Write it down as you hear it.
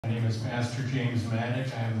is Pastor James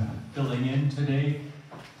Maddock. I'm filling in today.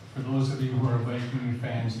 For those of you who are Viking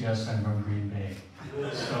fans, yes, I'm from Green Bay.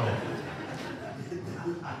 So,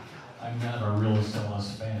 I'm not a real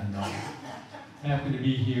zealous fan, though. Happy to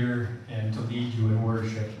be here and to lead you in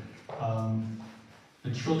worship.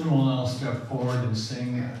 The children will now step forward and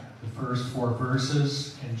sing the first 4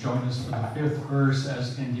 verses and join us for the 5th verse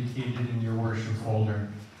as indicated in your worship folder.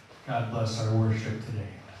 God bless our worship today.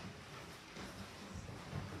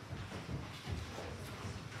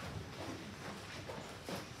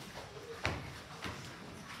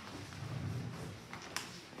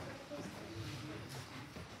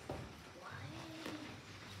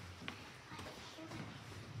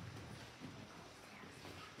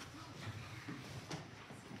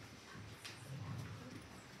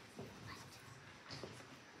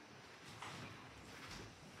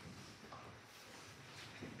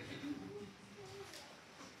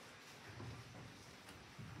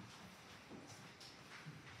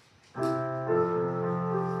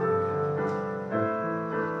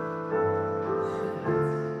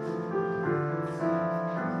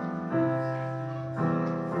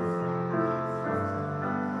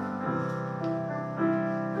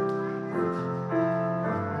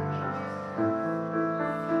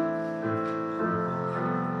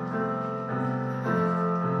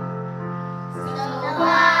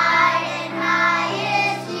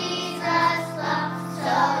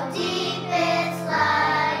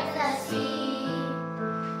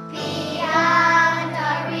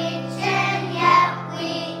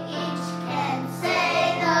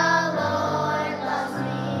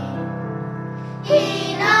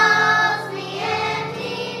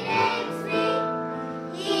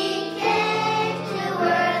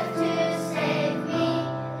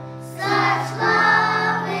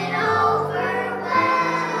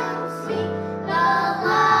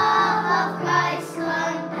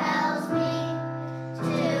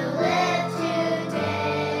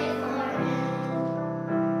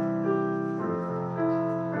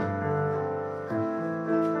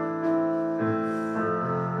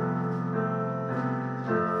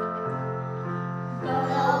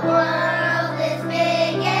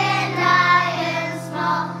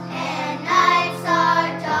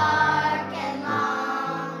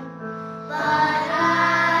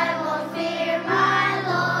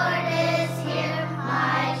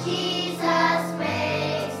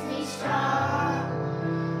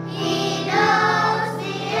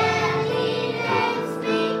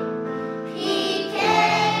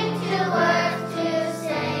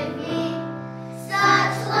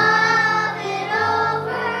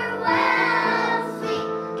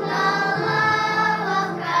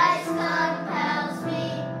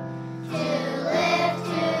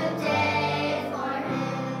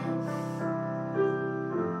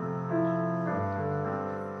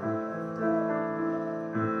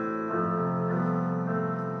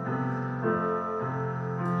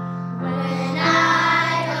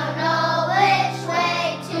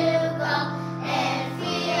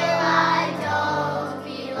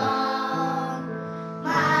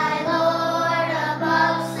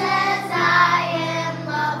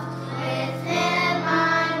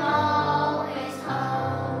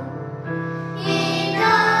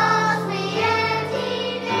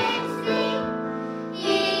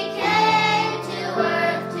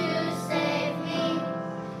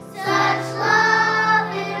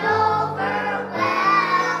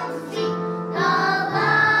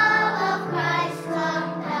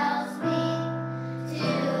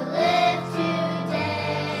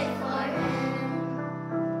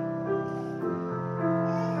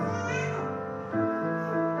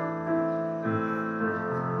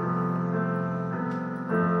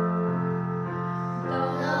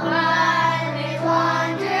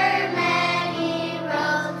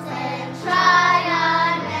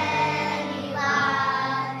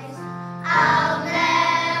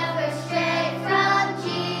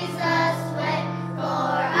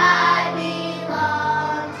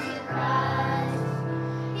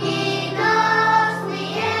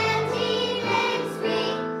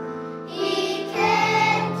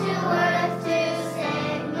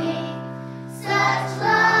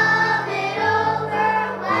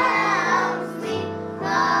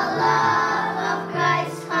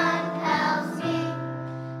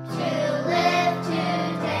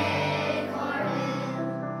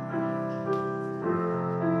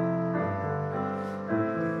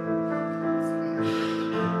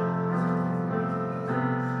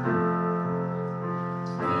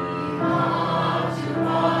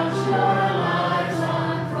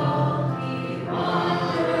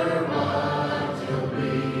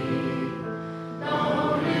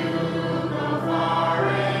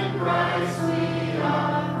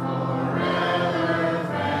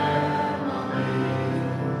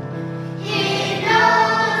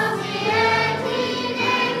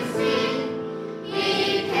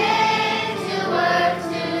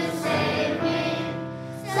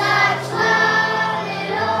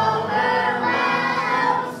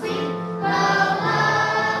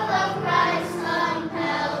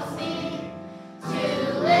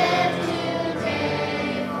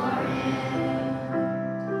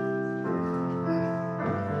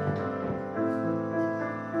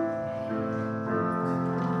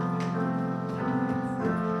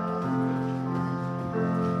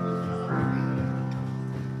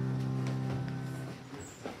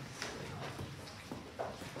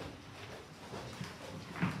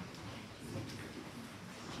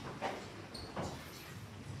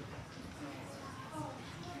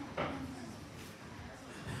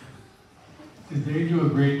 Did they do a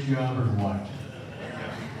great job or what?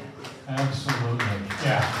 Absolutely.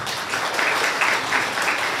 Yeah.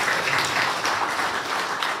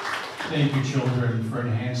 Thank you, children, for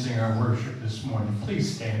enhancing our worship this morning.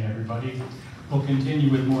 Please stand, everybody. We'll continue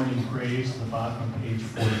with morning praise at the bottom of page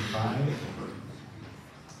 45.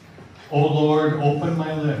 O Lord, open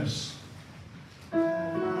my lips.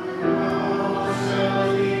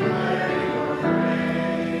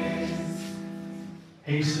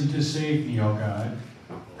 Hasten to save me, O God.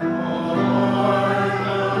 Lord,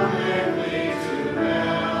 come quickly to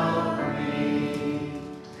help me.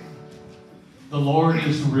 The Lord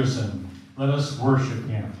is risen. Let us worship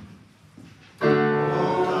him. Oh,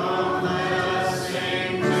 come, let us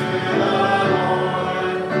sing to the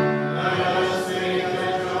Lord. Let us make a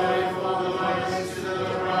joyful noise to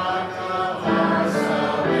the rock of our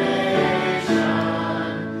salvation.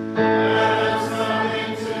 Let us come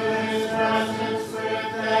into his presence with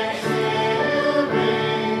thanksgiving.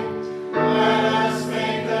 Let us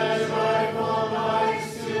make a joyful noise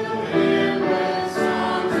to him with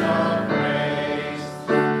songs of praise.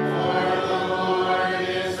 For the Lord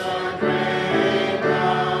is a great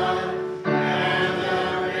God, and the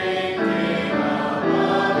great King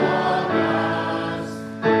above all gods.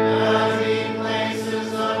 The deep places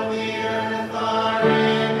of the earth are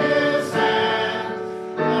in his hand.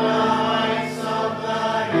 The heights of the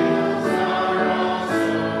hills are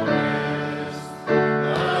also his.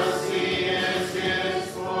 The sea is his,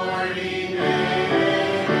 for he made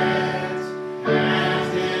it, and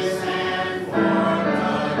his hand formed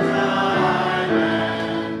the dry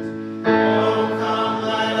land. Oh, come,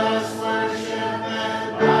 let us worship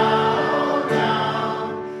and bow down.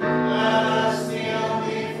 Let us kneel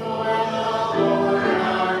before the Lord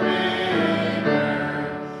our Maker.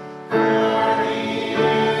 For he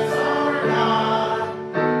is our God,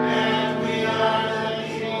 and we are the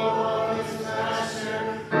people of his pasture,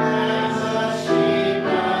 and the sheep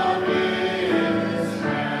of his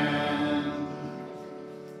hand.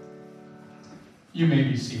 You may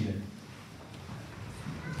be seated.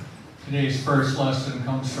 Today's first lesson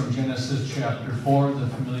comes from Genesis chapter 4, the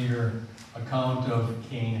familiar account of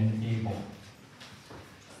Cain and Abel.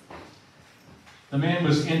 The man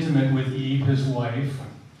was intimate with Eve, his wife.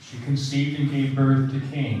 She conceived and gave birth to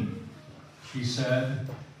Cain. She said,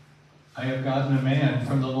 I have gotten a man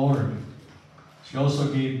from the Lord. She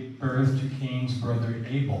also gave birth to Cain's brother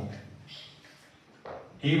Abel.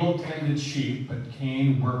 Abel tended sheep, but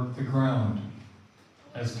Cain worked the ground.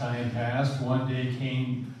 As time passed, one day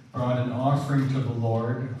Cain brought an offering to the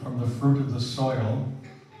Lord from the fruit of the soil.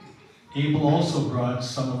 Abel also brought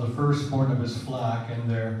some of the firstborn of his flock and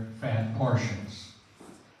their fat portions.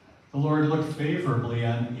 The Lord looked favorably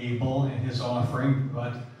on Abel and his offering,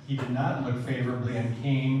 but he did not look favorably on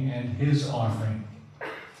Cain and his offering.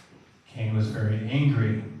 Cain was very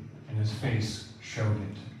angry, and his face showed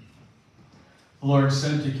it. The Lord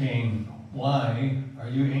said to Cain, why are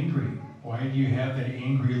you angry? Why do you have that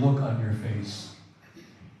angry look on your face?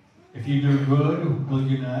 If you do good, will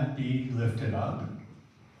you not be lifted up?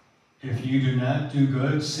 If you do not do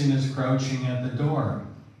good, sin is crouching at the door.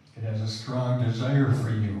 It has a strong desire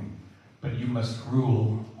for you, but you must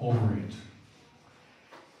rule over it.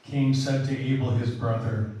 Cain said to Abel his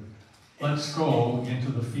brother, let's go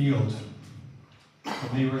into the field.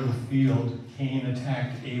 When they were in the field, Cain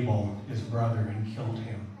attacked Abel, his brother, and killed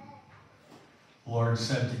him. The Lord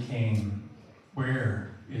said to Cain,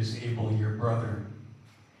 where is Abel your brother?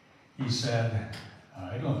 He said,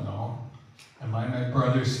 I don't know. Am I my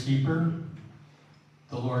brother's keeper?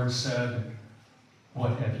 The Lord said,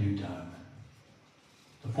 what have you done?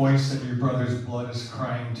 The voice of your brother's blood is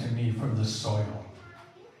crying to me from the soil.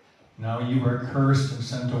 Now you are cursed and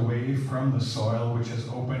sent away from the soil, which has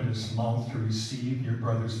opened its mouth to receive your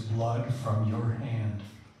brother's blood from your hand.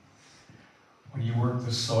 When you work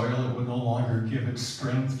the soil, it will no longer give its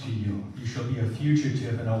strength to you. You shall be a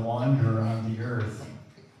fugitive and a wanderer on the earth.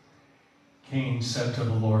 Cain said to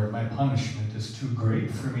the Lord, my punishment is too great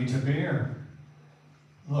for me to bear.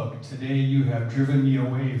 Look, today you have driven me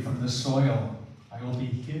away from the soil. I will be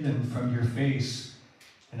hidden from your face,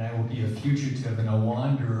 and I will be a fugitive and a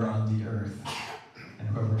wanderer on the earth. And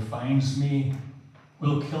whoever finds me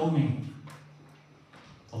will kill me.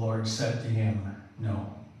 The Lord said to him,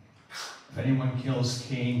 no. If anyone kills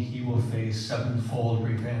Cain, he will face sevenfold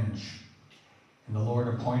revenge. And the Lord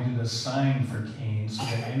appointed a sign for Cain, so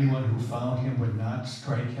that anyone who found him would not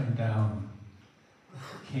strike him down.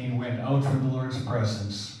 Cain went out from the Lord's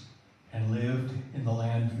presence and lived in the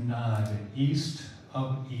land of Nod, east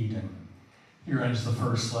of Eden. Here ends the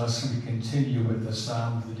first lesson. We continue with the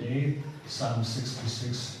Psalm of the day, Psalm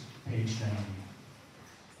 66, page 90.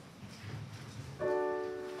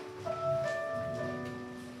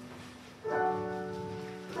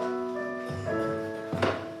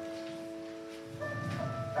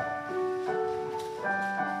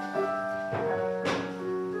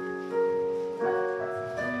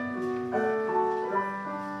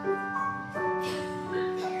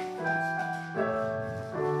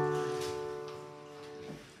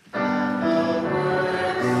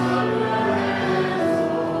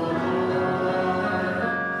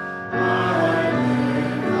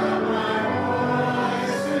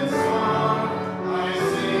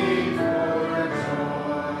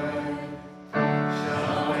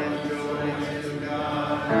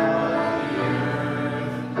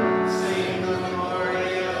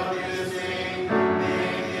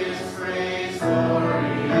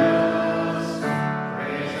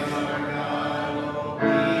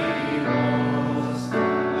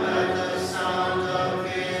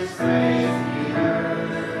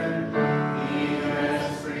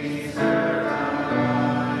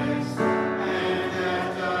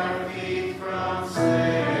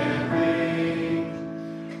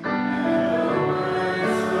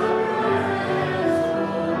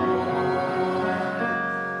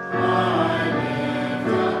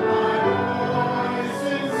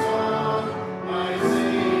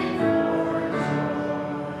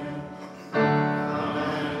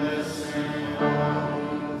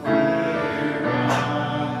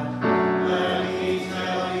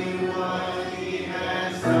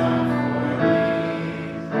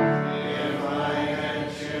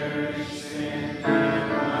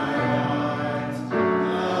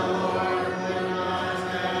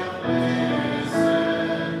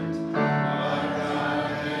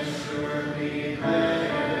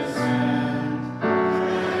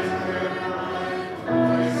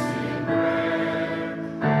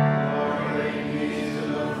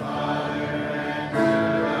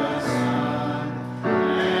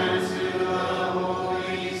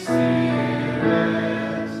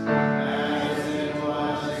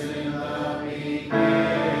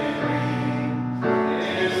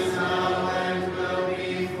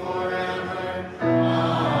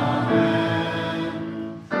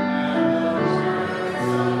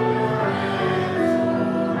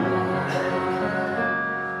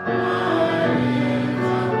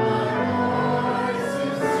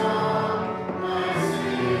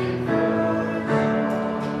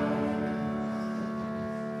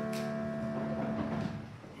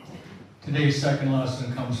 Today's second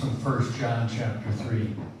lesson comes from 1 John chapter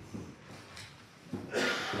 3.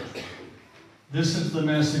 This is the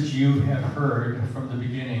message you have heard from the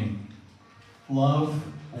beginning. Love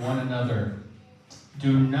one another.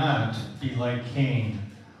 Do not be like Cain,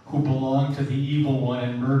 who belonged to the evil one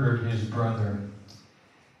and murdered his brother.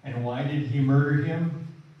 And why did he murder him?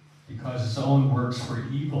 Because his own works were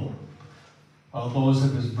evil, while those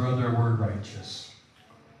of his brother were righteous.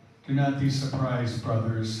 Do not be surprised,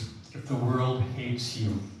 brothers, if the world hates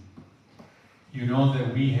you. You know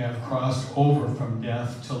that we have crossed over from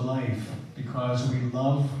death to life because we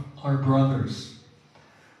love our brothers.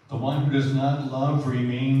 The one who does not love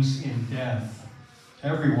remains in death.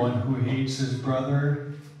 Everyone who hates his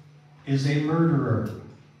brother is a murderer,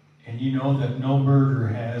 and you know that no murderer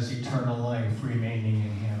has eternal life remaining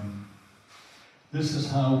in him. This is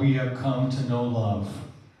how we have come to know love.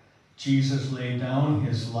 Jesus laid down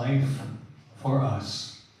his life for us.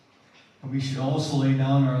 And we should also lay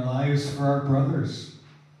down our lives for our brothers.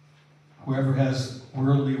 Whoever has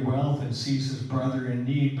worldly wealth and sees his brother in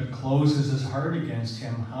need but closes his heart against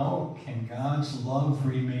him, how can God's love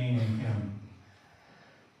remain in him?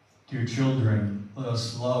 Dear children, let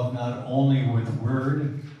us love not only with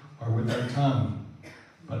word or with our tongue,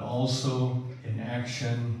 but also in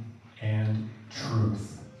action and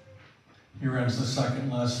truth. Here ends the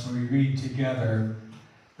second lesson. We read together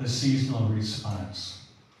the seasonal response.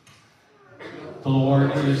 The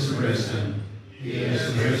Lord is risen. He is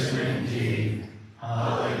risen indeed.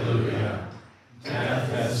 Hallelujah. Death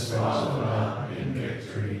has swallowed up in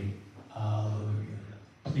victory. Hallelujah.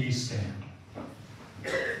 Please stand.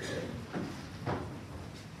 The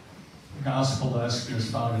gospel lesson is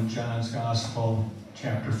found in John's Gospel,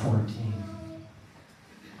 chapter 14.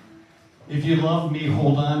 If you love me,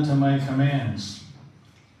 hold on to my commands.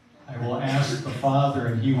 I will ask the Father,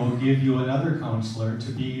 and he will give you another counselor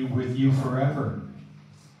to be with you forever.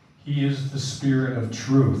 He is the Spirit of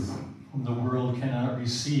truth, whom the world cannot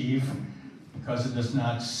receive because it does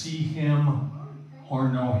not see him or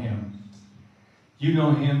know him. You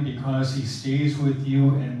know him because he stays with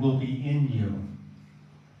you and will be in you.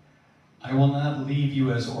 I will not leave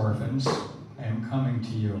you as orphans. I am coming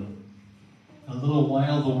to you. In a little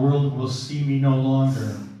while the world will see me no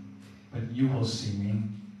longer, but you will see me.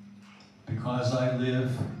 Because I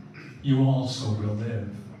live, you also will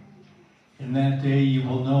live. In that day you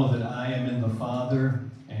will know that I am in the Father,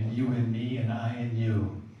 and you in me, and I in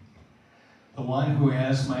you. The one who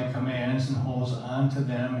has my commands and holds on to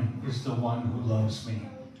them is the one who loves me.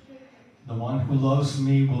 The one who loves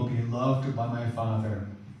me will be loved by my Father.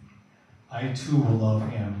 I too will love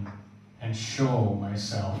him and show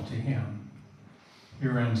myself to him.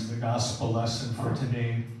 Here ends the gospel lesson for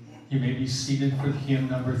today. You may be seated for hymn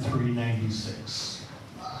number 396.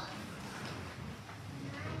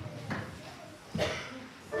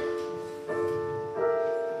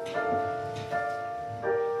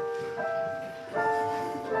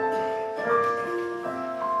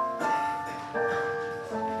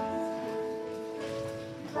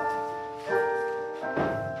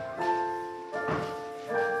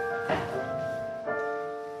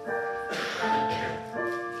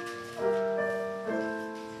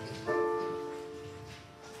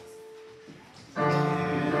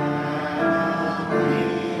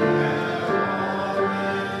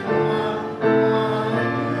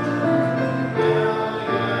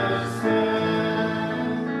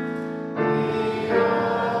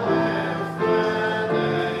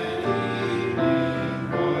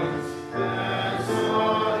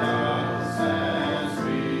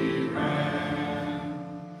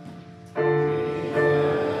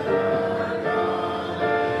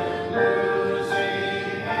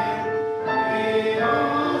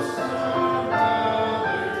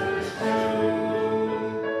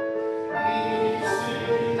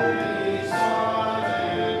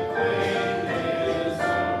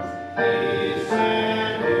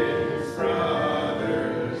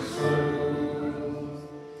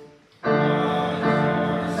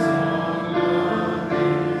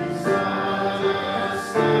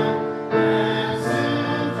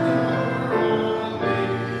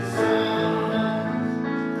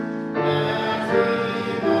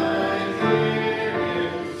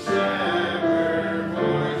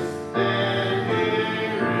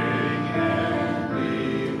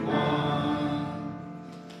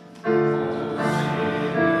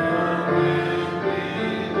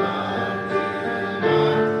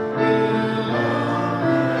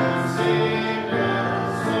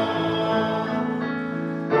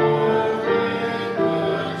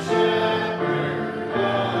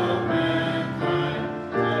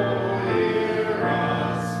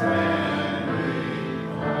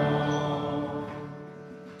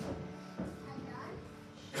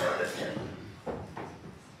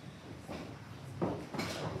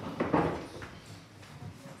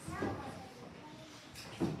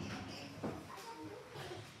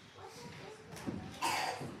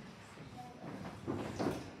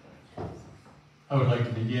 I would like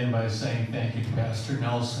to begin by saying thank you to Pastor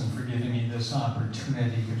Nelson for giving me this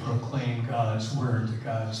opportunity to proclaim God's word to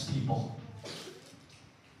God's people.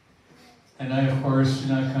 And I, of course,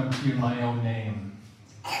 do not come to you in my own name,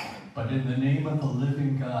 but in the name of the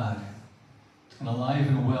living God. And alive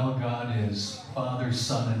and well God is, Father,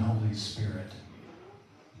 Son, and Holy Spirit.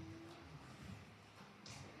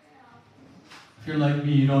 If you're like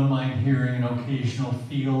me, you don't mind hearing an occasional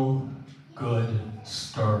feel-good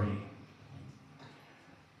story.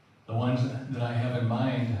 The ones that I have in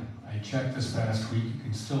mind, I checked this past week, you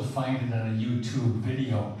can still find it on a YouTube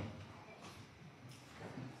video.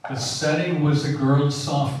 The setting was a girls'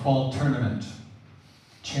 softball tournament,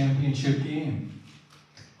 championship game.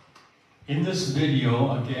 In this video,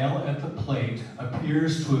 a gal at the plate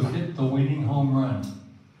appears to have hit the winning home run.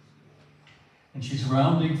 And she's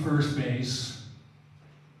rounding first base,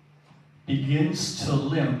 begins to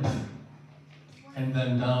limp, and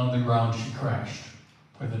then down the ground she crashed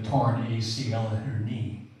with a torn ACL in her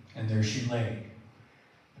knee. And there she lay,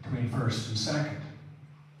 between first and second.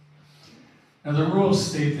 Now the rules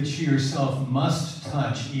state that she herself must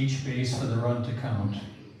touch each base for the run to count,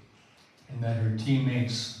 and that her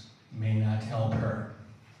teammates may not help her.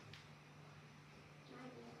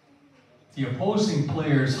 The opposing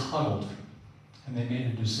players huddled, and they made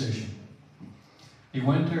a decision. They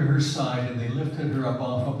went to her side and they lifted her up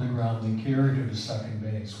off of the ground and carried her to second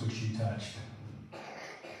base, which she touched.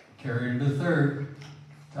 Carried her to third,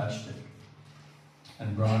 touched it,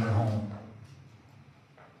 and brought her home.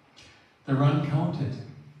 The run counted.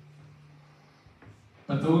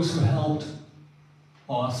 But those who helped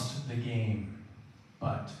lost the game.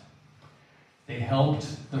 But they helped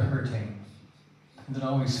the hurting. And it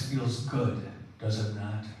always feels good, does it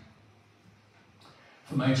not?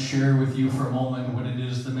 If I might share with you for a moment what it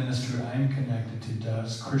is the ministry I'm connected to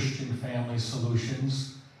does, Christian Family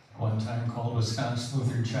Solutions, one time called Wisconsin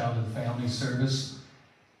Lutheran Child and Family Service.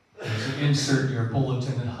 There's an insert in your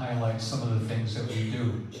bulletin that highlights some of the things that we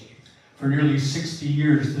do. For nearly 60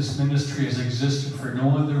 years, this ministry has existed for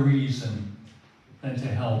no other reason than to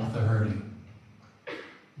help the hurting.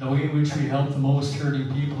 The way in which we help the most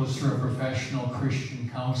hurting people is through a professional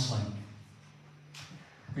Christian counseling.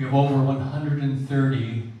 We have over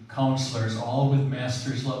 130 counselors, all with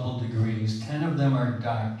master's level degrees. 10 of them are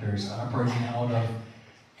doctors operating out of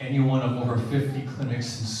any one of over 50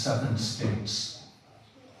 clinics in 7 states.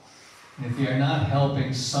 And if they are not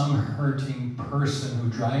helping some hurting person who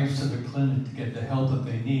drives to the clinic to get the help that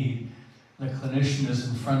they need, the clinician is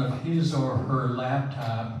in front of his or her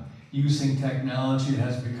laptop using technology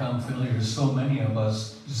that has become familiar to so many of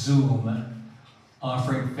us, Zoom,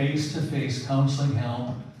 offering face-to-face counseling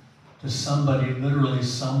help to somebody literally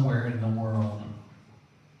somewhere in the world.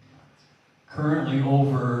 Currently,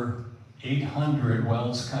 over 800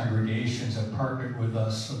 Wells congregations have partnered with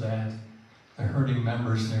us so that the hurting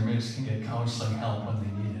members in their midst can get counseling help when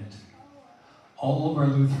they need it. All of our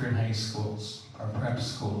Lutheran high schools, our prep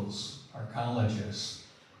schools, our colleges,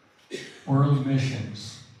 World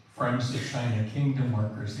Missions, Friends of China, Kingdom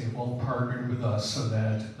Workers, they've all partnered with us so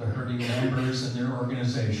that the hurting members in their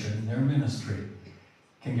organization, their ministry,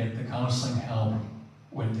 can get the counseling help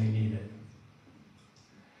when they need it.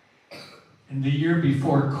 In the year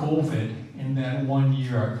before COVID, in that 1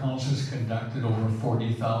 year, our counselors conducted over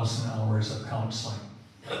 40,000 hours of counseling.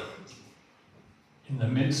 In the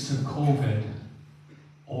midst of COVID,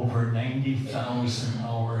 over 90,000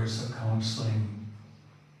 hours of counseling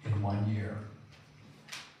in 1 year.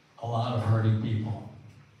 A lot of hurting people.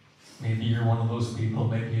 Maybe you're one of those people,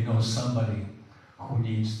 maybe you know somebody who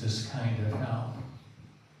needs this kind of help.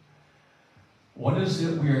 What is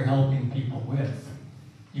it we are helping people with?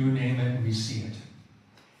 You name it, we see it.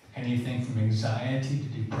 Anything from anxiety to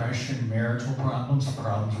depression, marital problems,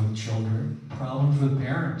 problems with children, problems with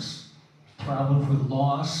parents, problems with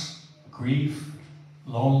loss, grief,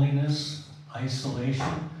 loneliness,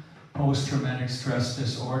 isolation, post-traumatic stress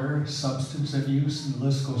disorder, substance abuse, and the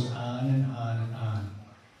list goes on and on and on.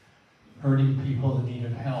 Hurting people in need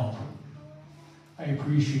of help. I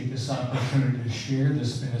appreciate this opportunity to share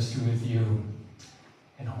this ministry with you,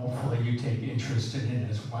 and hopefully you take interest in it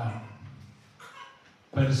as well.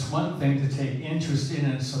 But it's one thing to take interest in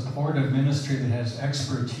and support a ministry that has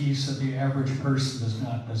expertise that the average person does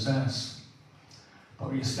not possess. But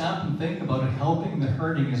when you stop and think about it, helping the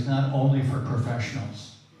hurting is not only for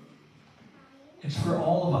professionals. It's for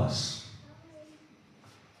all of us.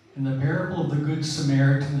 In the parable of the Good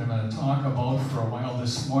Samaritan that I'm going to talk about for a while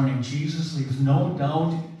this morning, Jesus leaves no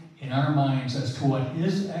doubt in our minds as to what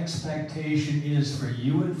his expectation is for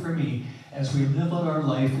you and for me as we live out our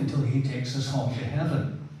life until he takes us home to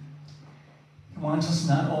heaven. He wants us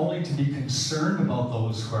not only to be concerned about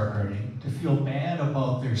those who are hurting, to feel bad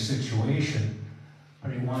about their situation,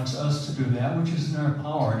 but he wants us to do that which is in our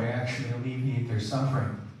power to actually alleviate their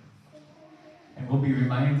suffering. And we'll be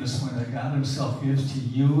reminded this morning that God himself gives to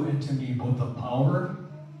you and to me both the power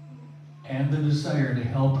and the desire to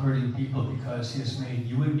help hurting people, because he has made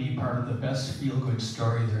you and me part of the best feel-good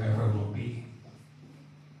story there ever will be.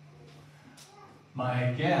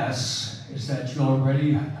 My guess is that you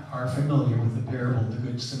already are familiar with the parable of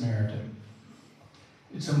the Good Samaritan.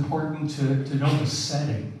 It's important to know the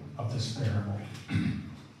setting of this parable.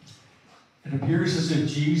 It appears as if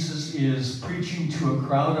Jesus is preaching to a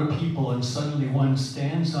crowd of people, and suddenly one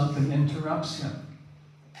stands up and interrupts him.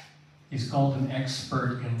 He's called an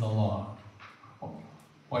expert in the law.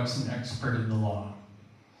 What's an expert in the law?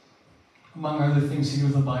 Among other things, he knew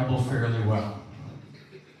the Bible fairly well.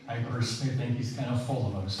 I personally think he's kind of full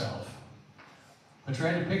of himself. But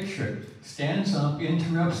try to picture it. Stands up,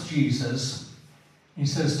 interrupts Jesus. He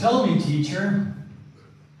says, "Tell me, teacher,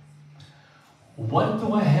 what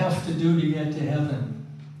do I have to do to get to heaven?"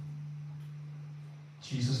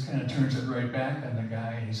 Jesus kind of turns it right back on the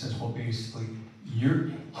guy, and he says, "Well, basically, you're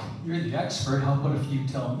the expert. How about if you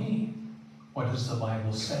tell me? What does the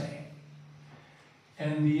Bible say?"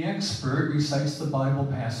 And the expert recites the Bible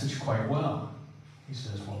passage quite well. He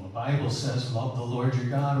says, "Well, the Bible says, love the Lord your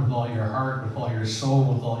God with all your heart, with all your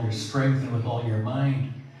soul, with all your strength, and with all your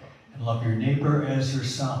mind, and love your neighbor as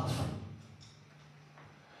yourself."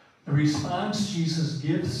 The response Jesus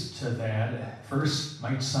gives to that at first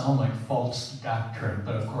might sound like false doctrine,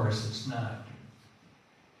 but of course it's not.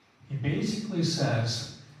 He basically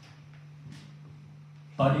says,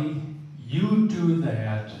 "Buddy, you do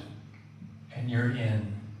that, and you're in."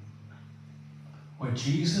 What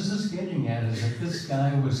Jesus is getting at is that this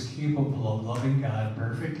guy was capable of loving God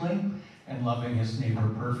perfectly and loving his neighbor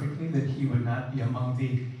perfectly, that he would not be among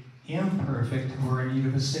the imperfect who are in need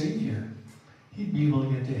of a Savior. He'd be able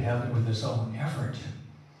to get to heaven with his own effort.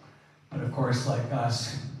 But of course, like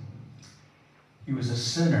us, he was a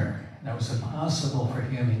sinner. That was impossible for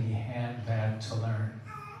him, and he had that to learn.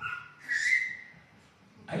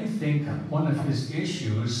 I think one of his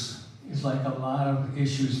issues is like a lot of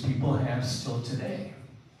issues people have still today.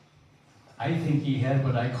 I think he had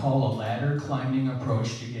what I call a ladder climbing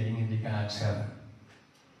approach to getting into God's heaven.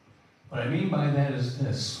 What I mean by that is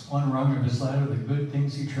this: one rung of his ladder, the good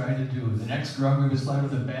things he tried to do; the next rung of his ladder,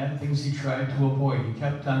 the bad things he tried to avoid. He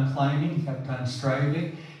kept on climbing, he kept on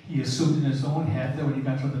striving. He assumed in his own head that when he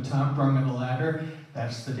got to the top rung of the ladder,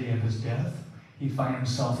 that's the day of his death. He'd find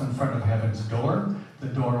himself in front of heaven's door. The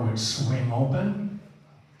door would swing open,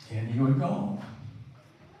 and he would go.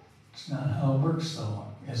 It's not how it works, though,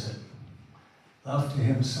 is it? Left to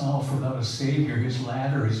himself without a Savior, his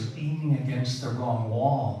ladder is leaning against the wrong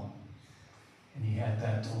wall. And he had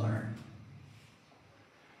that to learn.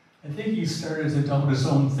 I think he started to doubt his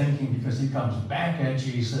own thinking, because he comes back at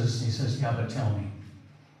Jesus and he says, "Yeah, but tell me,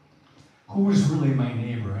 who is really my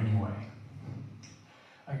neighbor anyway?"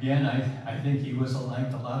 Again, I think he was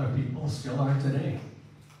like a lot of people still are today.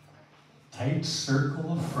 Tight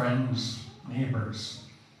circle of friends, neighbors.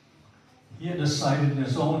 He had decided in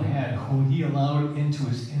his own head who he allowed into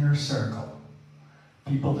his inner circle.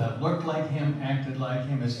 People that looked like him, acted like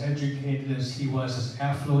him, as educated as he was, as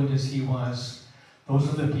affluent as he was. Those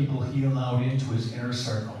are the people he allowed into his inner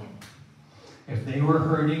circle. If they were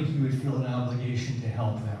hurting, he would feel an obligation to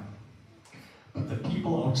help them. But the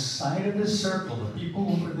people outside of his circle, the people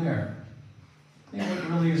over there, they weren't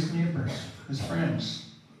really his neighbors, his friends.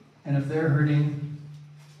 And if they're hurting,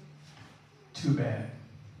 too bad.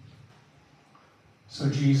 So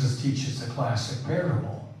Jesus teaches a classic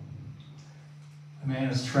parable. A man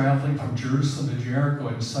is traveling from Jerusalem to Jericho,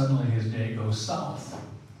 and suddenly his day goes south.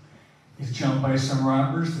 He's jumped by some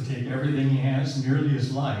robbers to take everything he has, nearly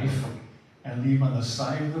his life, and leave on the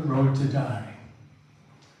side of the road to die.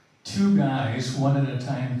 Two guys, one at a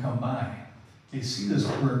time, come by. They see this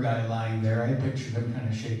poor guy lying there. I picture them kind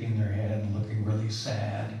of shaking their head and looking really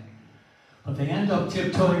sad. But they end up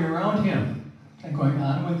tiptoeing around him and going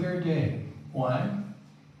on with their day. Why?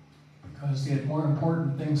 Because they had more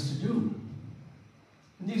important things to do.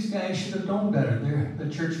 And these guys should have known better. They're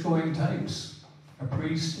the church-going types, a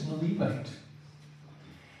priest and a Levite.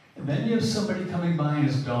 And then you have somebody coming by in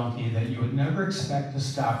his donkey that you would never expect to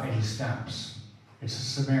stop, and he stops. It's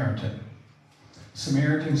a Samaritan.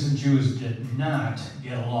 Samaritans and Jews did not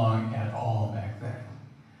get along at all back then.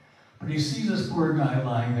 But he sees this poor guy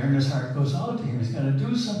lying there, and his heart goes out to him. He's got to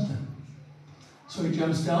do something. So he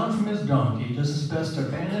jumps down from his donkey, does his best to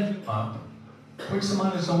bandage him up, puts him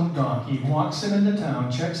on his own donkey, walks him into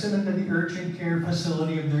town, checks him into the urgent care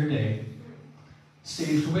facility of their day,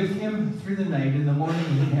 stays with him through the night. In the morning,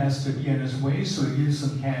 he has to be on his way, so he gives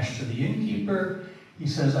some cash to the innkeeper. He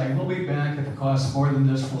says, I will be back. If it costs more than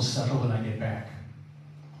this, we'll settle when I get back.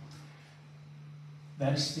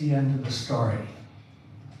 That's the end of the story.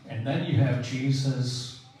 And then you have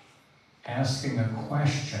Jesus asking a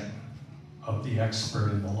question of the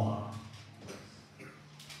expert in the law.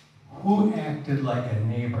 Who acted like a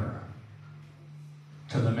neighbor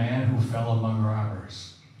to the man who fell among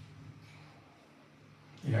robbers?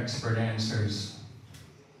 The expert answers,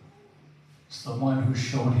 it's the one who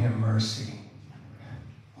showed him mercy.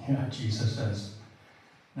 Yeah, Jesus says,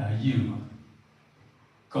 now you,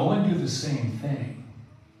 go and do the same thing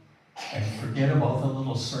and forget about the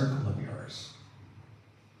little circle of yours.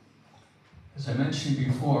 As I mentioned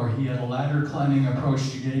before, he had a ladder climbing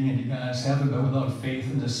approach to getting into God's heaven, but without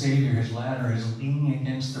faith in the Savior, his ladder is leaning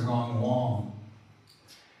against the wrong wall.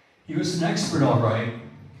 He was an expert, all right,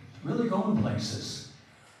 really going places.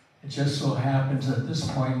 It just so happens at this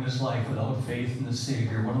point in his life, without faith in the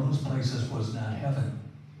Savior, one of those places was not heaven.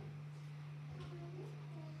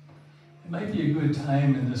 It might be a good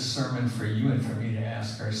time in this sermon for you and for me to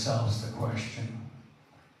ask ourselves the question,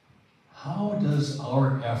 how does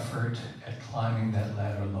our effort at climbing that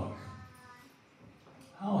ladder look?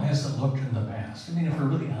 How has it looked in the past? I mean, if we're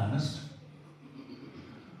really honest,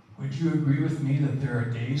 would you agree with me that there are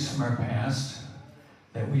days from our past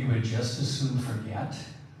that we would just as soon forget?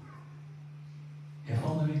 If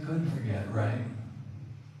only we could forget, right?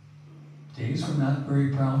 Days we're not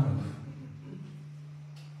very proud of.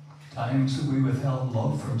 Times when we withheld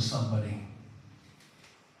love from somebody.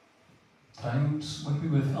 Times when we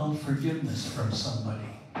withheld forgiveness from somebody.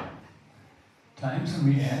 Times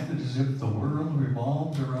when we acted as if the world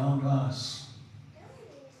revolved around us.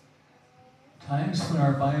 Times when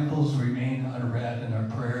our Bibles remain unread and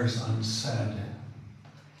our prayers unsaid.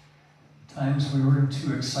 Times we weren't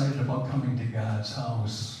too excited about coming to God's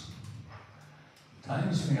house.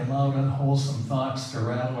 Times we allowed unwholesome thoughts to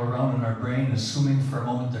rattle around in our brain, assuming for a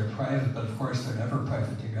moment they're private, but of course they're never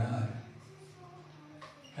private to God.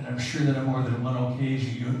 And I'm sure that on more than one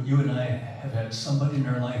occasion, you and I have had somebody in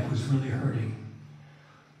our life who's really hurting.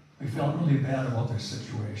 We felt really bad about their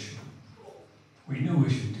situation. We knew we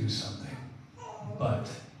should do something. But,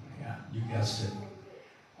 yeah, you guessed it.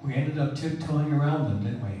 We ended up tiptoeing around them,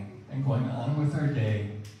 didn't we? And going on with our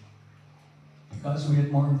day because we had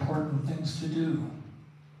more important things to do.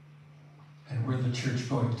 And we're the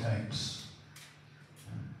church-going types.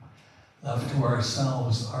 Left to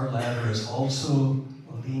ourselves, our ladder is also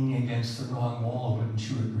leaning against the wrong wall, wouldn't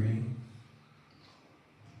you agree?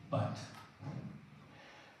 But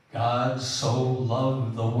God so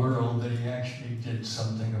loved the world that he actually did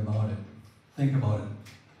something about it. Think about it.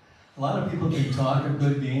 A lot of people can talk a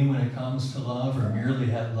good game when it comes to love or merely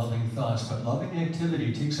have loving thoughts, but loving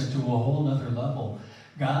activity takes it to a whole nother level.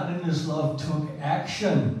 God in his love took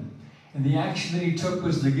action. And the action that he took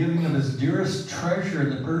was the giving of his dearest treasure,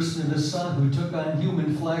 the person of his Son, who took on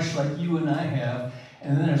human flesh like you and I have.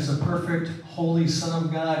 And then as the perfect, holy Son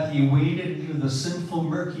of God, he waded into the sinful,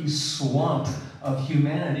 murky swamp of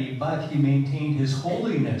humanity, but he maintained his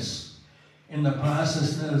holiness in the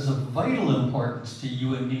process. That is of vital importance to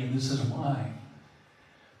you and me, and this is why.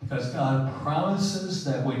 Because God promises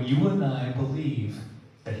that when you and I believe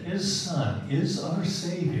that his Son is our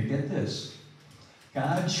Savior, get this,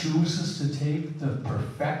 God chooses to take the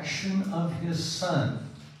perfection of his Son,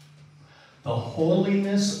 the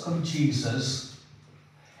holiness of Jesus,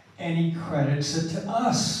 and he credits it to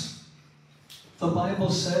us. The Bible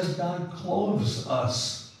says God clothes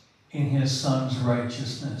us in his Son's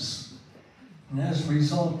righteousness. And as a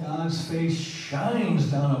result, God's face shines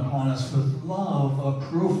down upon us with love,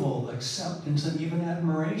 approval, acceptance, and even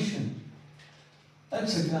admiration.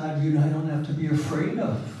 That's a God you and I don't have to be afraid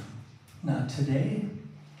of. Not today,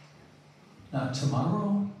 not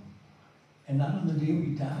tomorrow, and not on the day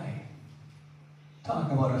we die.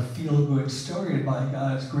 Talk about a feel-good story. By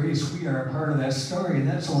God's grace, we are a part of that story, and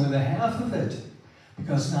that's only the half of it.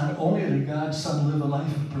 Because not only did God's Son live a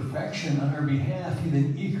life of perfection on our behalf, he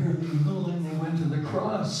then eagerly, willingly went to the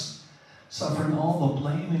cross, suffering all the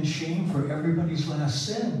blame and shame for everybody's last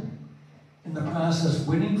sin. In the process,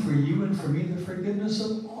 winning for you and for me the forgiveness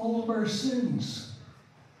of all of our sins.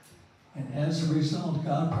 And as a result,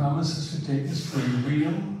 God promises to take us to a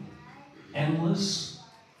real, endless,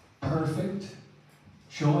 perfect,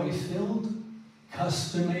 joy-filled,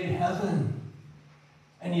 custom-made heaven.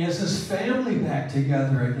 And he has his family back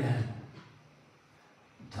together again.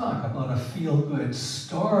 Talk about a feel-good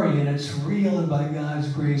story, and it's real, and by God's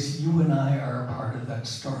grace, you and I are a part of that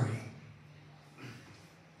story.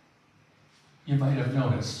 You might have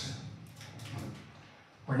noticed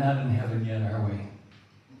We're not in heaven yet, are we?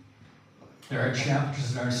 There are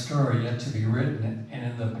chapters in our story yet to be written, and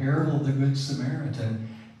in the parable of the Good Samaritan,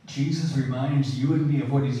 Jesus reminds you and me of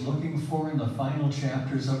what he's looking for in the final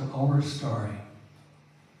chapters of our story.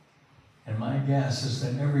 And my guess is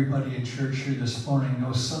that everybody in church here this morning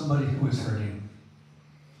knows somebody who is hurting.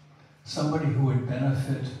 Somebody who would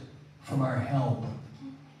benefit from our help,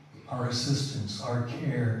 our assistance, our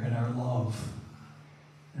care, and our love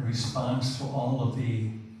in response to all of the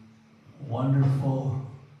wonderful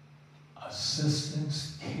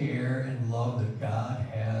assistance, care, and love that God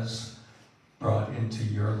has brought into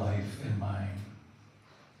your life and mine.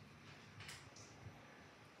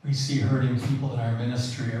 We see hurting people in our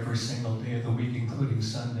ministry every single day of the week, including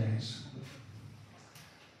Sundays.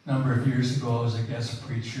 A number of years ago, I was a guest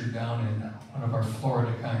preacher down in one of our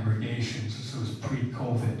Florida congregations. This was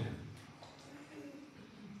pre-COVID.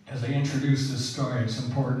 As I introduce this story, it's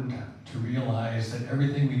important to realize that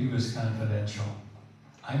everything we do is confidential.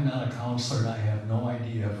 I'm not a counselor, and I have no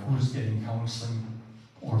idea of who's getting counseling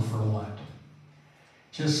or for what.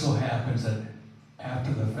 Just so happens that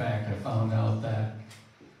after the fact, I found out that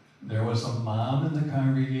there was a mom in the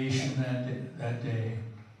congregation that day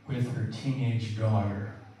with her teenage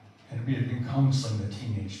daughter, and we had been counseling the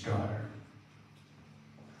teenage daughter.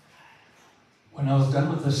 When I was done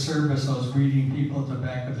with the service, I was greeting people at the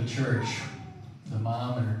back of the church. The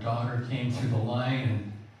mom and her daughter came through the line,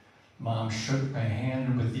 and Mom shook my hand,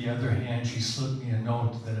 and with the other hand, she slipped me a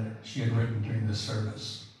note that she had written during the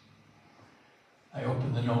service. I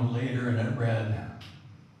opened the note later, and it read,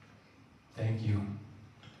 "Thank you.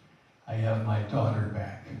 I have my daughter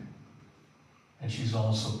back, and she's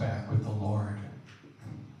also back with the Lord.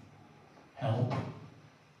 Help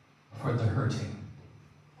for the hurting."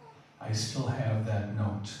 I still have that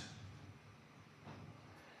note.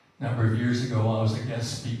 A number of years ago, I was a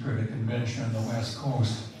guest speaker at a convention on the West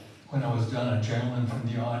Coast. When I was done, a gentleman from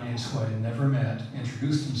the audience who I had never met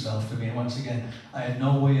introduced himself to me, and once again, I had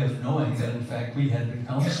no way of knowing that, in fact, we had been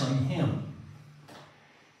counseling him.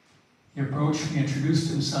 He approached me, introduced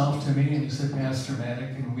himself to me, and he said, "Pastor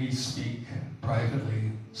Maddock, can we speak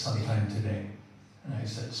privately sometime today?" And I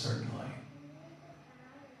said, "Certainly."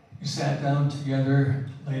 We sat down together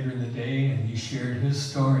later in the day, and he shared his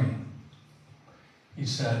story. He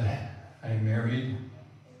said, "I'm married,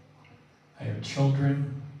 I have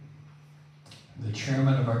children, I'm the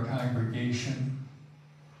chairman of our congregation,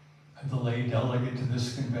 I'm the lay delegate to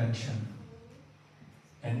this convention,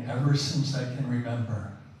 and ever since I can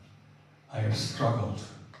remember, I have struggled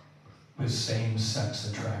with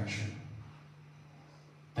same-sex attraction.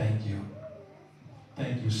 Thank you.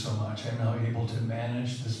 Thank you so much. I'm now able to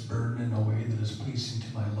manage this burden in a way that is pleasing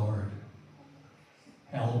to my Lord.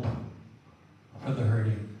 Help for the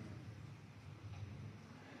hurting."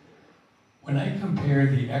 When I compare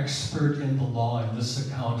the expert in the law in this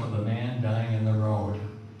account of the man dying in the road,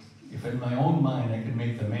 if in my own mind I could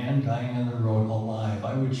make the man dying in the road alive,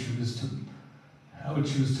 I would choose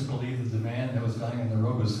to believe that the man that was dying in the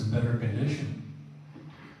road was in better condition.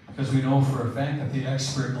 Because we know for a fact that the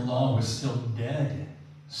expert in the law was still dead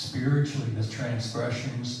spiritually in his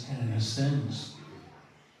transgressions and in his sins.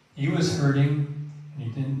 He was hurting, and he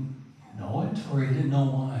didn't know it, or he didn't know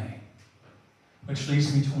why. Which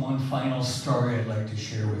leads me to one final story I'd like to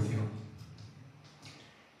share with you.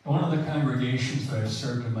 In one of the congregations that I've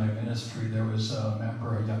served in my ministry, there was a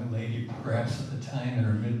member, a young lady, perhaps at the time in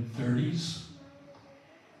her mid-30s.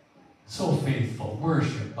 So faithful,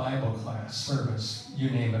 worship, Bible class, service, you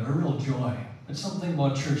name it, a real joy. But something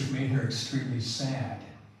about church made her extremely sad.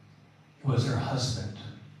 It was her husband.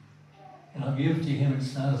 And I'll give to him,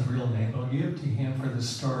 it's not his real name, but I'll give to him for the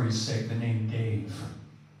story's sake the name Dave.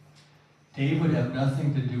 Dave would have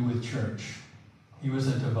nothing to do with church. He was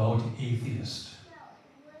a devout atheist.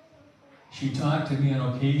 She talked to me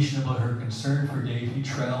on occasion about her concern for Dave. He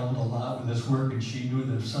traveled a lot with his work, and she knew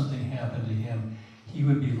that if something happened to him, he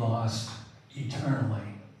would be lost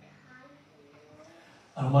eternally.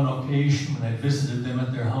 On one occasion, when I visited them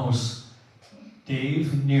at their house,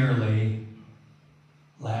 Dave nearly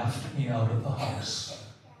laughed me out of the house.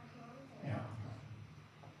 Yeah.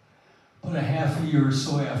 But a half a year or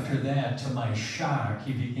so after that, to my shock,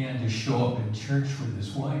 he began to show up in church with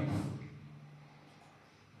his wife.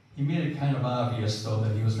 He made it kind of obvious, though,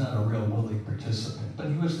 that he was not a real willing participant, but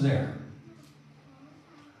he was there.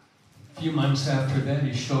 A few months after that,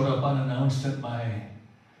 he showed up unannounced at my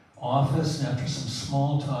office, and after some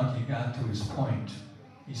small talk, he got to his point.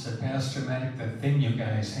 He said, "Pastor Maddock, the thing you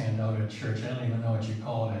guys hand out at church, I don't even know what you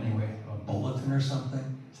call it anyway, a bulletin or something?"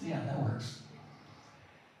 I said, "Yeah, that works."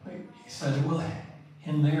 He said, "Well,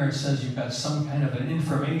 in there it says you've got some kind of an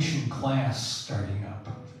information class starting up.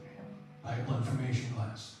 Bible information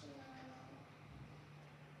class.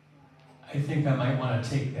 I think I might want to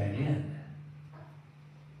take that in.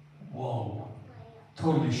 Whoa.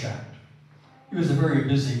 Totally shocked. He was a very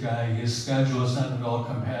busy guy. His schedule was not at all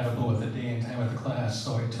compatible with the day and time of the class,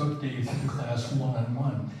 so I took Dave through the class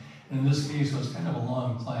one-on-one. And in this case, it was kind of a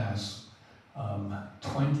long class,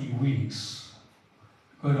 20 weeks.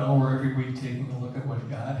 A good hour every week taking a look at what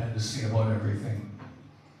God had to say about everything.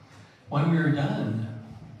 When we were done,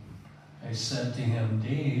 I said to him,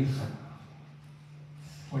 Dave,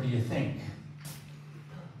 what do you think?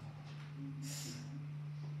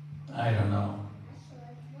 I don't know.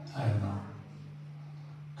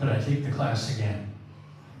 Could I take the class again?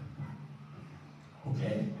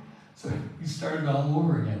 Okay. So we started all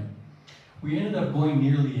over again. We ended up going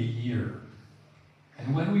nearly a year.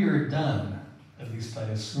 And when we were done, at least I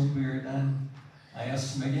assumed we were done, I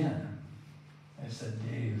asked him again. I said,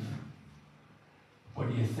 Dave, what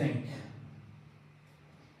do you think?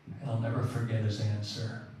 And I'll never forget his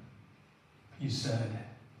answer. He said,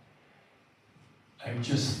 I'm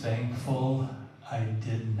just thankful I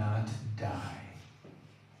did not die.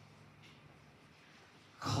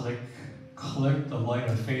 Click, the light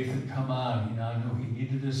of faith had come on. He now knew he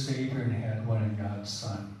needed a Savior and had one in God's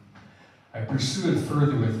Son. I pursued it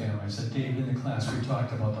further with him. I said, Dave, in the class we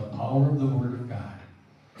talked about the power of the Word of God.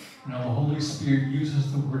 Now the Holy Spirit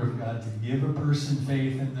uses the Word of God to give a person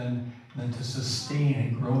faith and then to sustain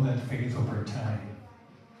and grow that faith over time.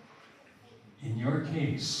 In your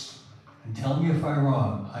case, and tell me if I'm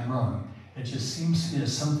wrong, it just seems to me that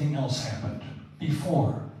something else happened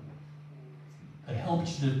before that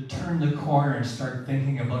helped you to turn the corner and start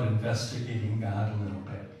thinking about investigating God a little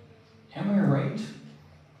bit. Am I right?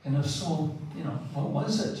 And if so, what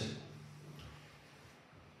was it?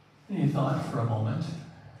 And he thought for a moment. He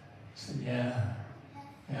said, yeah,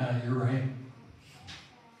 you're right.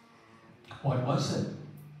 What was it?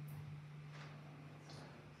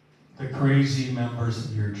 The crazy members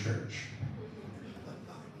of your church.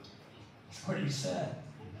 That's what he said.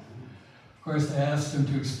 Of course, I asked him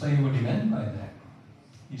to explain what he meant by that.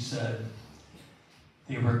 He said,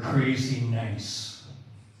 they were crazy nice.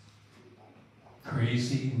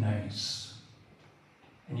 Crazy nice.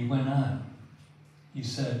 And he went on. He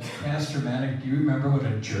said, Pastor Maddock, do you remember what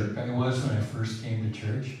a jerk I was when I first came to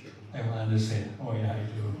church? I wanted to say, oh yeah, I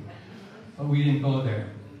do. But we didn't go there.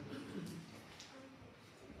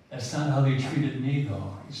 That's not how they treated me,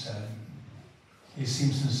 though, he said. They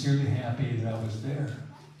seemed sincerely happy that I was there.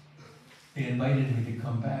 They invited me to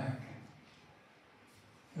come back.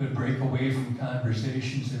 They would break away from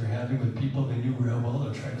conversations they were having with people they knew real well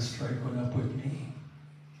to try to strike one up with me.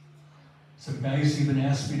 Some guys even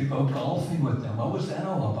asked me to go golfing with them. What was that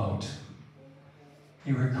all about?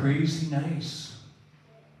 They were crazy nice.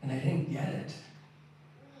 And I didn't get it.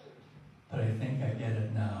 But I think I get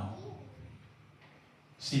it now.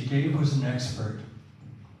 See, Dave was an expert,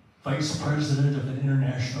 vice president of an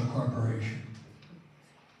international corporation.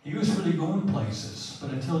 He was really going places,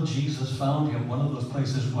 but until Jesus found him, one of those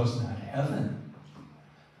places was not heaven.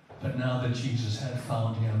 But now that Jesus had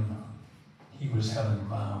found him, he was heaven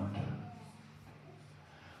bound.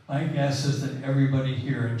 My guess is that everybody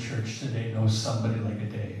here in church today knows somebody like a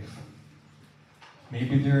Dave.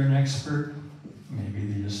 Maybe they're an expert, maybe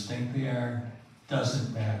they just think they are,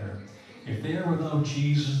 doesn't matter. If they are without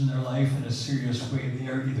Jesus in their life in a serious way, they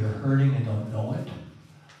are either hurting and don't know it,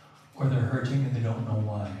 or they're hurting and they don't know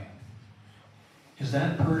why. Is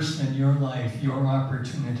that person in your life your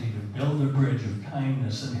opportunity to build a bridge of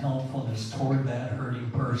kindness and helpfulness toward that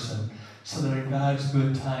hurting person, so that in God's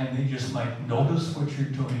good time they just might notice what you're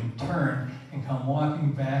doing, turn, and come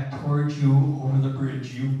walking back towards you over the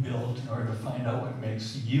bridge you built in order to find out what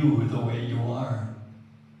makes you the way you are?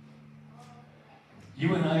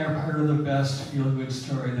 You and I are part of the best feel-good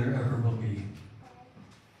story there ever will be.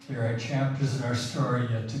 There are chapters in our story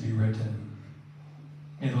yet to be written.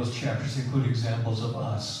 May those chapters include examples of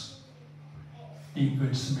us being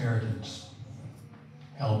good Samaritans,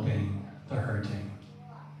 helping the hurting.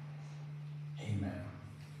 Amen.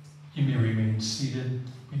 You may remain seated.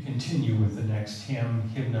 We continue with the next hymn,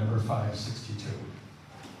 hymn number 562.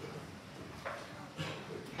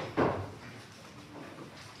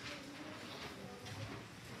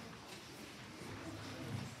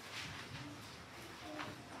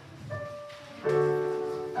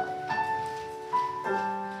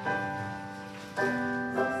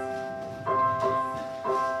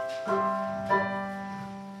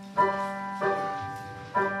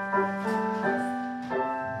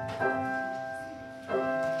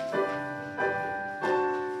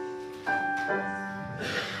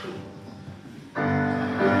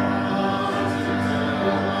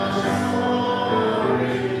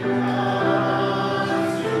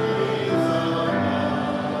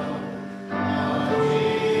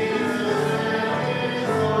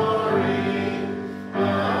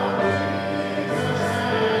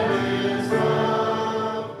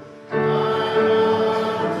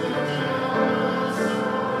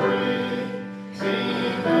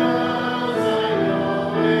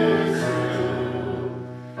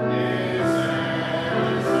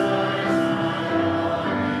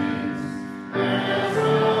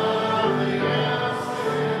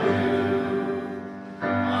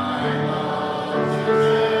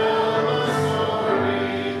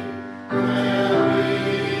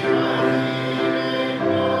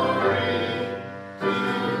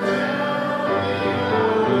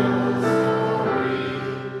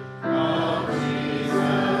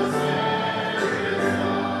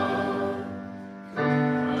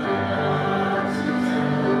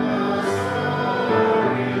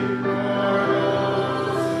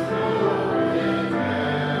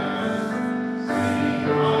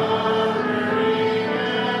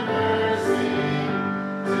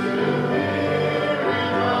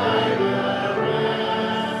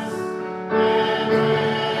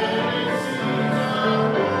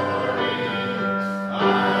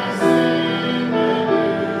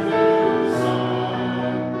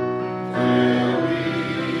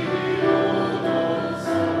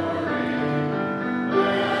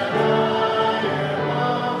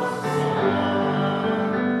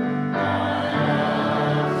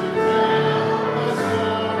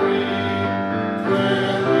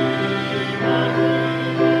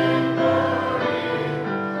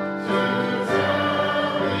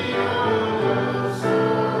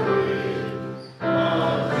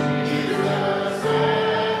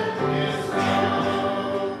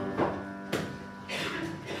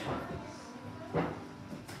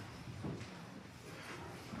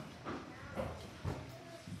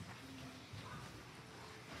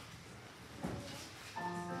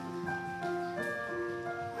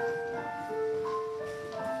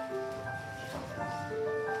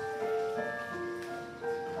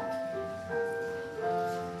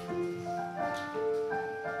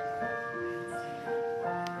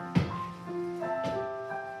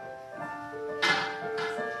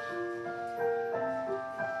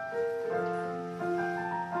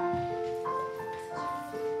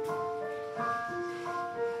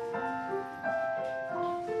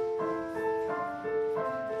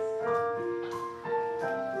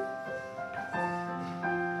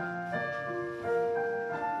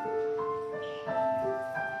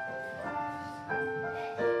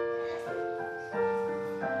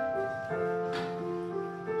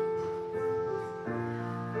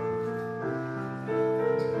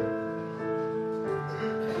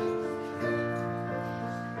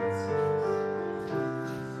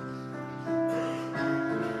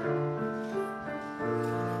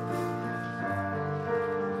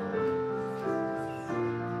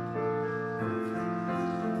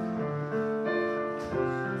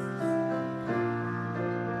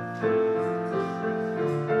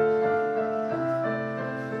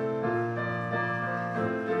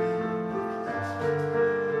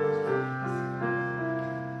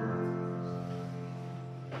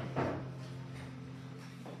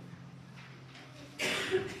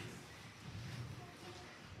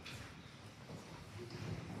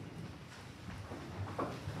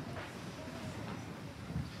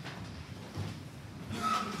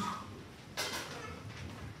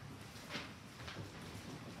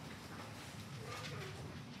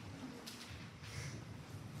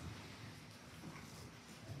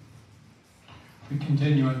 We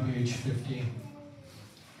continue on page 50.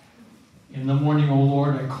 In the morning, O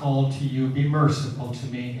Lord, I call to you. Be merciful to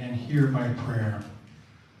me and hear my prayer.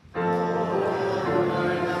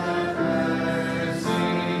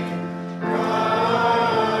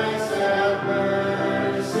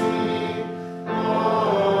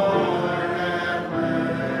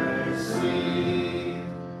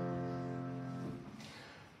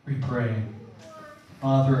 We pray.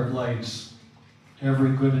 Father of lights,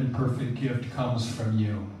 every good and perfect gift comes from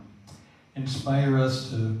you. Inspire us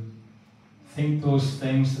to think those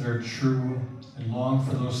things that are true and long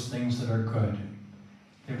for those things that are good,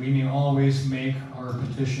 that we may always make our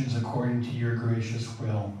petitions according to your gracious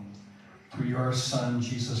will. Through your Son,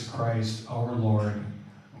 Jesus Christ, our Lord,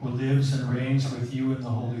 who lives and reigns with you in the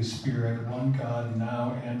Holy Spirit, one God,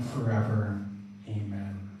 now and forever.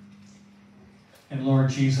 Amen. And Lord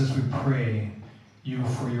Jesus, we pray you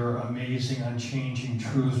for your amazing, unchanging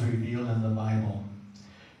truths revealed in the Bible,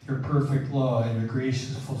 your perfect law and your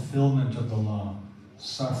gracious fulfillment of the law,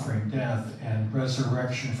 suffering, death, and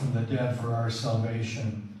resurrection from the dead for our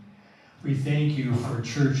salvation. We thank you for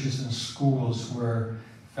churches and schools where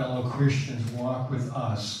fellow Christians walk with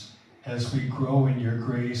us as we grow in your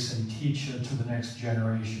grace and teach it to the next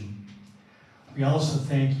generation. We also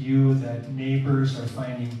thank you that neighbors are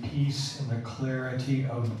finding peace in the clarity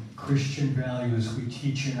of Christian values we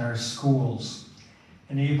teach in our schools.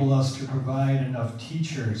 Enable us to provide enough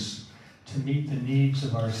teachers to meet the needs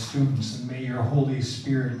of our students, and may your Holy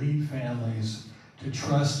Spirit lead families to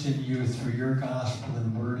trust in you through your gospel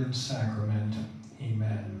and word and sacrament.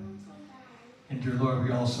 Amen. And dear Lord,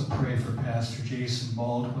 we also pray for Pastor Jason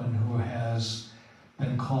Baldwin, who has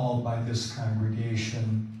been called by this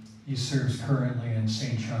congregation. He serves currently in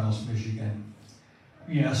St. Charles, Michigan.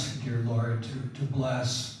 We ask, dear Lord, to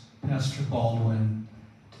bless Pastor Baldwin,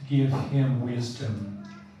 to give him wisdom,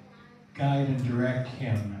 guide and direct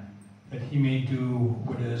him, that he may do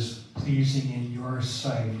what is pleasing in your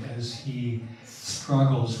sight as he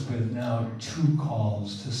struggles with now 2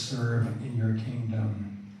 calls to serve in your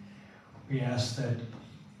kingdom. We ask that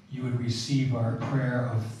you would receive our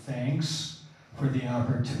prayer of thanks for the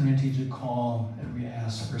opportunity to call, and we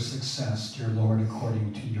ask for success, dear Lord,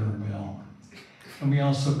 according to your will. And we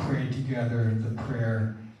also pray together the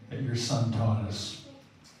prayer that your Son taught us.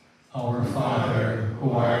 Our Father,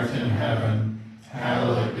 who art in heaven,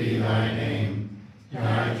 hallowed be thy name.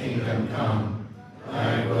 Thy kingdom come,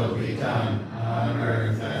 thy will be done on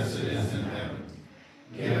earth as it is in heaven.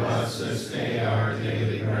 Give us this day our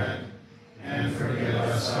daily bread, and forgive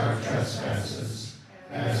us our trespasses,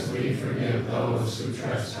 as we forgive those who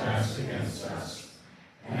trespass against us.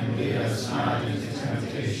 And lead us not into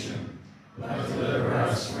temptation, but deliver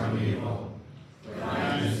us from evil. For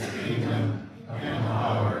thine is the kingdom, and the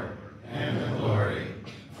power, and the glory,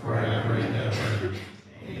 forever and ever.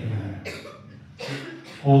 Amen.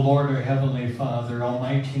 O Lord, our heavenly Father,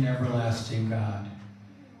 almighty and everlasting God,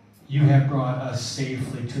 you have brought us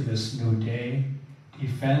safely to this new day.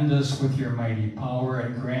 Defend us with your mighty power,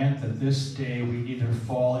 and grant that this day we neither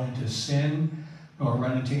fall into sin nor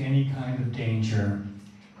run into any kind of danger.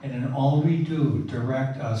 And in all we do,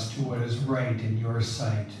 direct us to what is right in your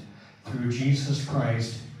sight. Through Jesus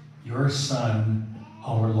Christ, your Son,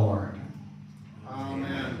 our Lord.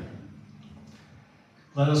 Amen.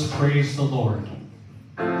 Let us praise the Lord.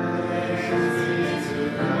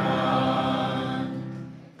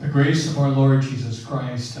 The grace of our Lord Jesus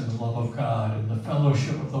Christ and the love of God and the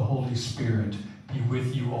fellowship of the Holy Spirit be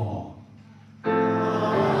with you all.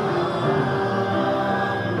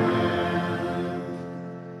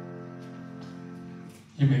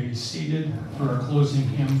 You may be seated for our closing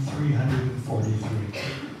hymn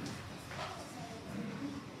 343.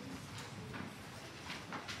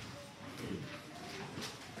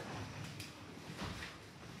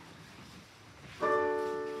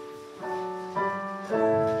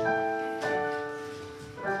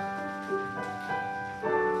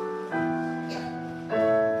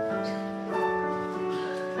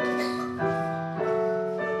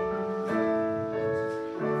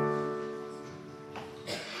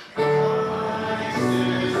 Christ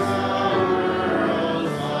is our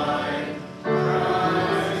world.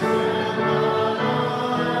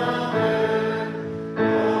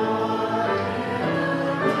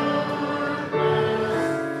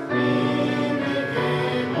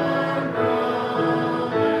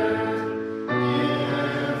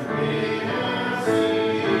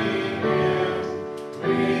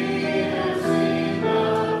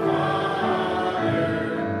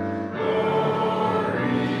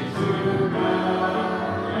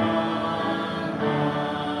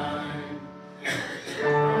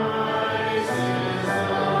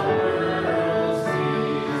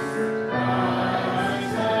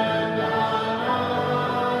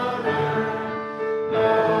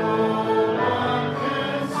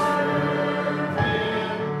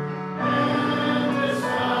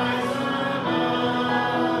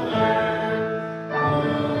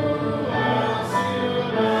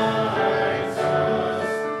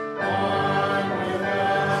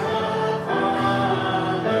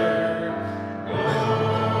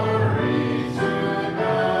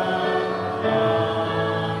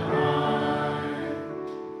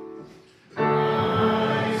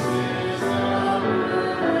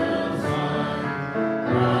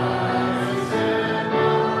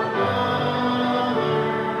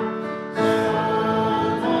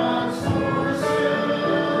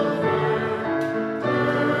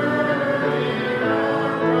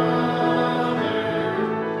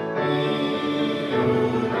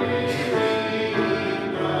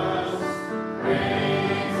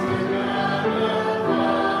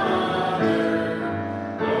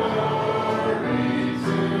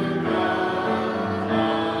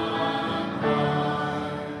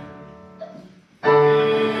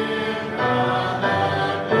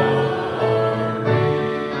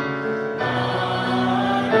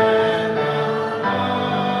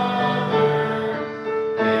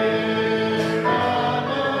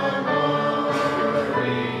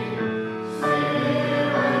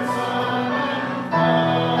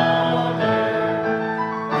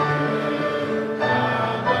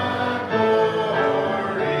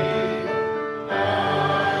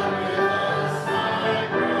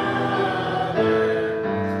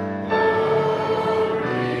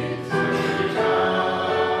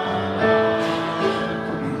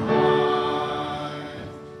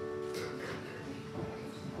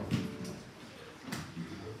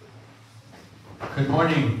 Good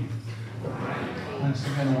morning. Once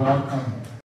again, welcome.